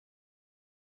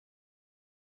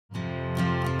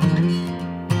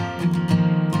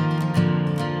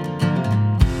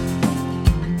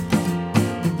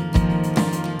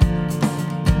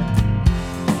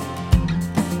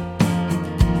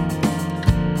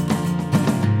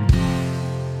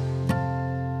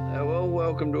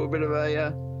welcome to a bit of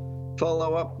a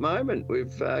follow-up moment.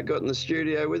 We've got in the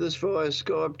studio with us via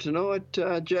Skype tonight,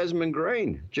 Jasmine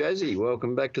Green. Jazzy,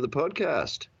 welcome back to the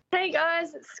podcast. Hey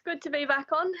guys, it's good to be back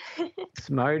on.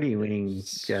 Smody winning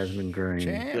Jasmine Green.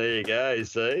 Champ. There you go,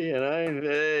 see, you know,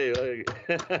 hey,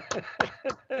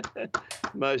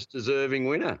 most deserving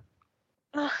winner.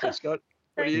 Hey, Scott,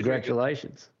 what are you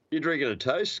Congratulations. drinking? You drinking a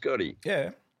toast, Scotty? Yeah.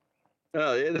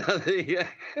 Oh, yeah, there you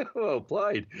go. Well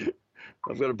played.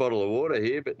 I've got a bottle of water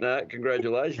here, but no,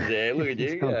 congratulations. Yeah, look at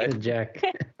you go. Oh, Jack.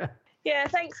 Yeah,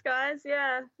 thanks guys.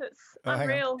 Yeah, it's hang on.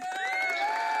 unreal.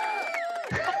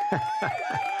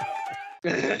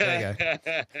 There you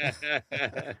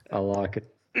go. I like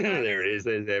it. There it is.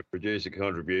 There's our producer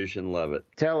contribution. Love it.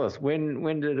 Tell us, when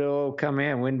did it all come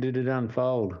out? When did it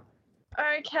unfold?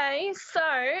 Okay, so,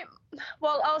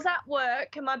 well, I was at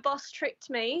work and my boss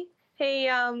tricked me.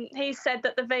 He said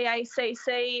that the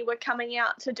VACC were coming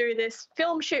out to do this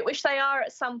film shoot, which they are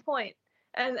at some point.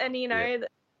 And you know, they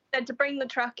had to bring the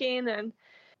truck in and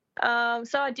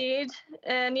so I did.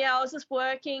 And, yeah, I was just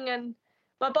working and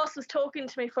my boss was talking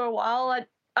to me for a while.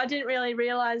 I didn't really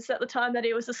realise at the time that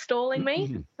he was just stalling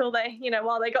me until they, you know,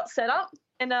 while they got set up.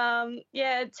 And,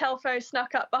 yeah, Telfo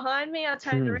snuck up behind me. I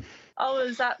turned around. I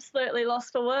was absolutely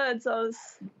lost for words.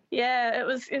 It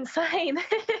was insane.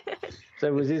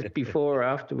 So was this before or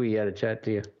after we had a chat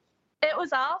to you? It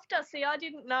was after. See, I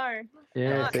didn't know.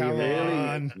 Yeah, so Come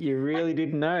on. you really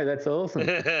didn't know. That's awesome.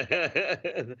 That's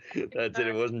it.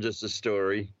 It wasn't just a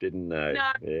story. Didn't know.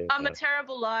 No, Yeah. I'm a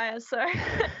terrible liar, so.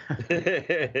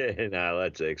 No,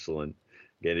 that's excellent.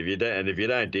 Again, if you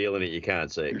don't deal in it, you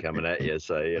can't see it coming at you.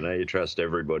 So you know you trust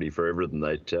everybody for everything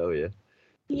they tell you.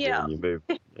 Yeah. And you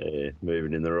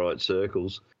moving in the right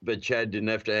circles. But Chad didn't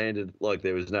have to hand it, like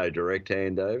there was no direct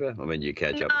handover. I mean, you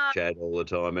catch up with Chad all the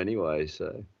time anyway,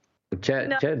 so.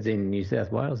 Chad's in New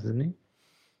South Wales, isn't he?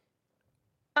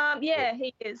 Yeah,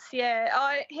 he is. Yeah,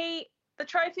 the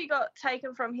trophy got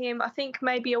taken from him. I think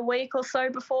maybe a week or so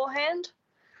beforehand.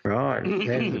 Right.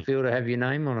 How does it feel to have your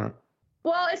name on it?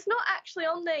 Well, it's not actually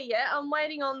on there yet. I'm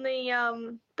waiting on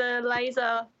the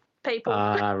laser people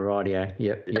Right, yeah.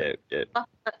 Yep. Yeah.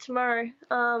 tomorrow.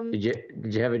 Did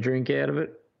you have a drink out of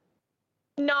it?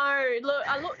 No, look,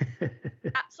 I look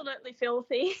absolutely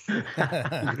filthy.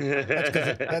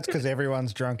 That's because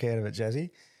everyone's drunk out of it, Jazzy.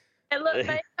 And look,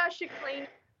 maybe I should clean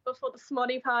before the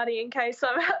smoddy party in case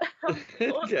I'm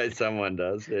Okay, someone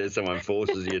does. Yeah, someone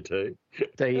forces you to.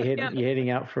 So you're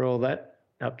heading up for all that,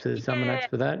 up to Summernats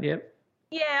for that, yep?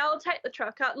 Yeah, I'll take the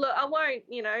truck up. Look, I won't,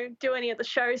 do any of the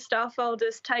show stuff. I'll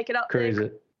just take it up Cruise there,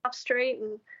 it. up street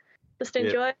and just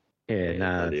enjoy it. Yeah,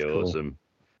 no, Bloody that's cool. awesome.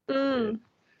 Mm.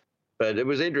 But it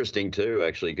was interesting too,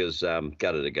 actually, because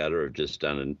Gutter to Gutter have just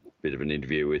done a bit of an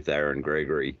interview with Aaron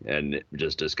Gregory and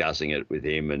just discussing it with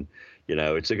him. And,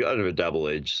 it's a kind of a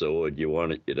double-edged sword. You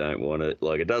want it, you don't want it.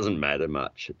 Like, it doesn't matter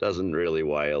much. It doesn't really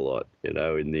weigh a lot, in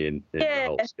the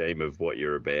whole scheme of what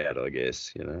you're about, I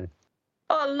guess,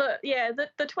 Oh, look, yeah,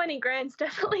 the 20 grand's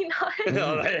definitely nice.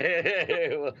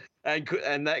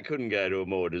 And that couldn't go to a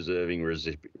more deserving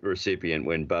recipient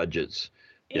when budgets,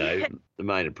 the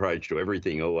main approach to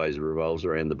everything always revolves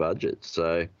around the budget.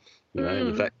 So,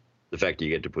 the fact you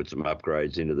get to put some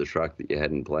upgrades into the truck that you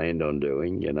hadn't planned on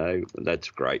doing, that's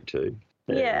great too.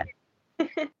 Yeah.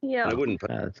 Yeah. And it wouldn't.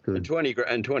 That's good.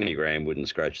 And 20 grand wouldn't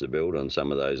scratch the build on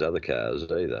some of those other cars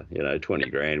either. 20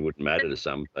 grand wouldn't matter to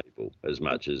some people as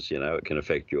much as it can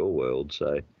affect your world.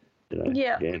 So,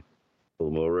 again, all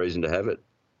the more reason to have it.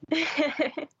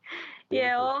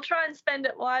 Yeah, well, I'll try and spend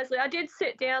it wisely. I did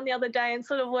sit down the other day and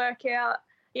sort of work out,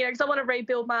 because I want to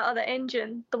rebuild my other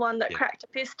engine, the one that cracked a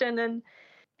piston, and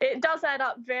it does add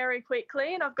up very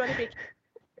quickly, and I've got to be.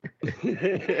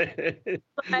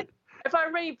 If I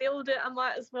rebuild it, I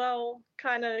might as well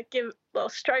kind of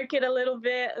stroke it a little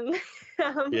bit. And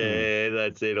yeah,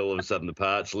 that's it. All of a sudden the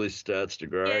parts list starts to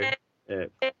grow. Yeah.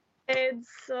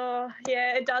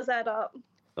 It does add up.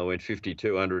 I went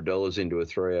 $5,200 into a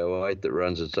 308 that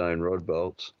runs its own rod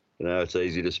bolts. It's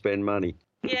easy to spend money.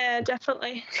 Yeah,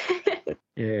 definitely.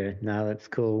 Yeah, no, that's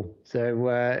cool.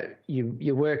 So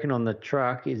you're working on the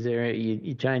truck. Is there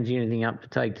you changing anything up to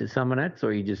take to Summernats, or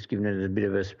are you just giving it a bit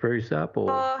of a spruce up?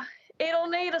 Or it'll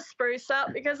need a spruce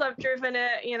up because I've driven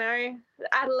it,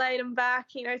 Adelaide and back,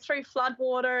 through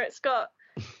floodwater. It's got.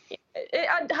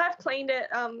 I have cleaned it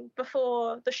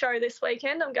before the show this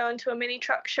weekend. I'm going to a mini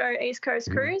truck show, East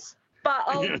Coast Cruise, but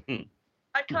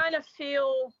I kind of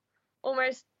feel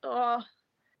almost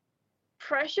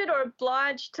pressured or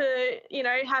obliged to,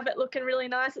 have it looking really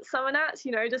nice at Summernats,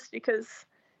 just because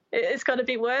it's got to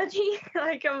be worthy.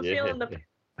 Like I'm feeling the.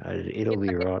 It'll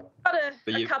be right. Got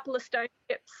a couple of stone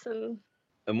chips and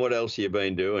And what else have you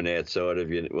been doing outside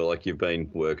of your? Well, like you've been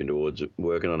working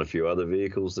on a few other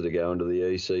vehicles that are going to the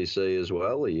ECC as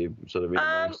well. Are you sort of in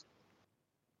amongst?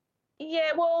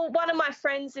 Yeah, well, one of my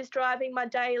friends is driving my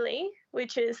daily,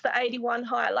 which is the 81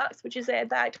 Hilux, which is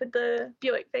airbagged with the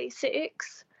Buick V6.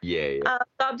 Yeah.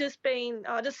 I just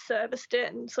serviced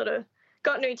it and sort of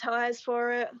got new tyres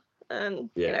for it, and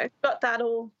got that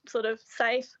all sort of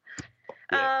safe.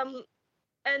 Yeah.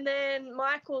 And then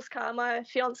Michael's car, my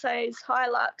fiance's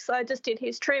Hilux, I just did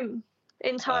his trim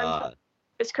in time for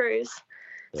his cruise.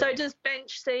 Yeah. So just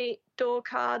bench seat, door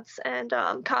cards, and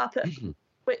carpet.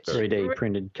 Which 3D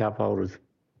printed cup holders.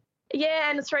 Yeah,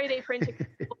 and a 3D printed.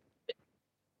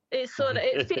 It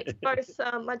fits both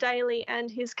my daily and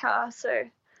his car, so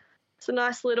it's a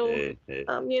nice little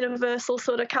universal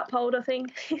sort of cup holder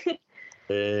thing.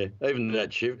 Yeah, even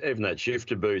that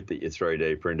shifter boot that you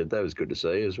 3D printed, that was good to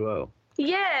see as well.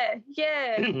 Yeah.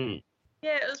 Yeah, it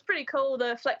was pretty cool,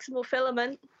 the flexible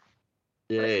filament.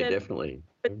 Yeah, definitely.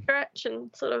 With stretch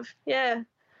and sort of, yeah.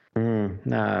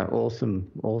 No,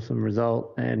 awesome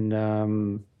result. And,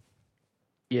 I'm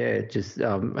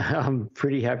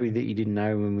pretty happy that you didn't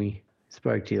know when we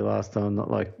spoke to you last time,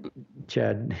 not like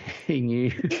Chad, he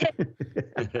knew.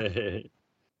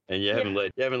 And you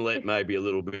haven't let maybe a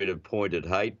little bit of pointed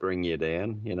hate bring you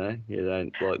down, you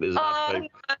don't like there's no,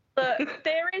 look,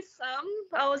 there is some.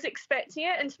 I was expecting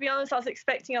it, and to be honest, I was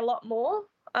expecting a lot more.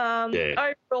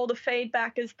 Overall, the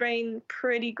feedback has been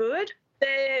pretty good.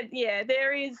 There's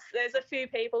a few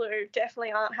people who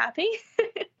definitely aren't happy.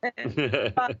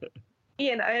 But,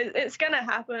 it's going to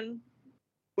happen.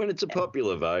 When it's a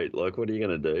popular vote, like, what are you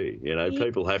going to do?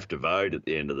 People have to vote at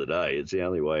the end of the day. It's the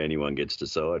only way anyone gets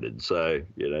decided. So,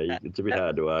 it's a bit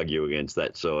hard to argue against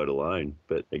that side alone.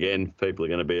 But, again, people are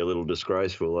going to be a little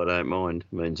disgraceful. I don't mind.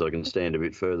 It means I can stand a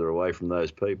bit further away from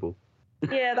those people.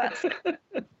 Yeah, that's...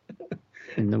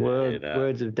 In the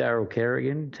words of Daryl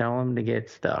Kerrigan, tell them to get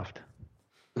stuffed.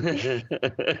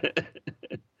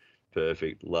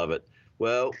 Perfect. Love it.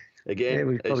 Well,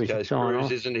 again, East Coast Cruise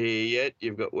isn't here yet.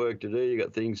 You've got work to do. You've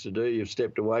got things to do. You've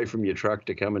stepped away from your truck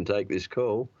to come and take this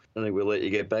call. I think we'll let you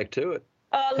get back to it.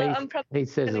 Oh, look, He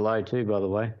says hello too, by the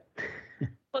way.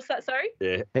 What's that, sorry?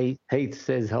 Yeah. Heath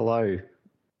says hello.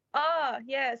 Oh,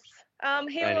 yes.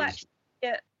 He'll actually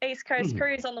get East Coast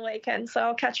Cruise on the weekend, so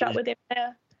I'll catch up with him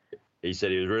there. He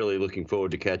said he was really looking forward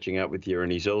to catching up with you,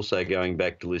 and he's also going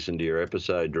back to listen to your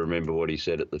episode to remember what he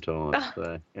said at the time.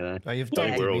 So, Oh, you've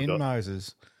done him in,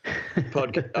 Moses.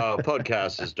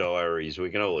 Podcasters' diaries, we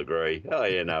can all agree. Oh,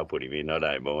 yeah, no, I'll put him in. I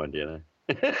don't mind,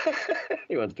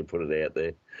 He wants to put it out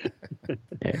there.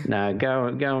 Go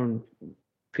and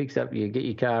get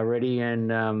your car ready,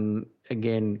 and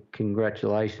again,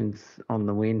 congratulations on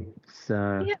the win. It's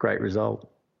a great result.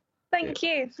 Thank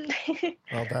you.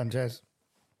 Well done, Jazz.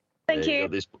 Thank you.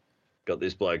 Got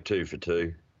this bloke 2 for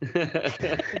 2.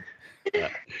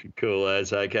 Cool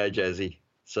as. Okay, Jazzy.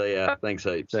 See ya. Thanks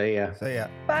heaps. See ya.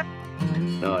 Bye.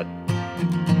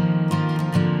 Night.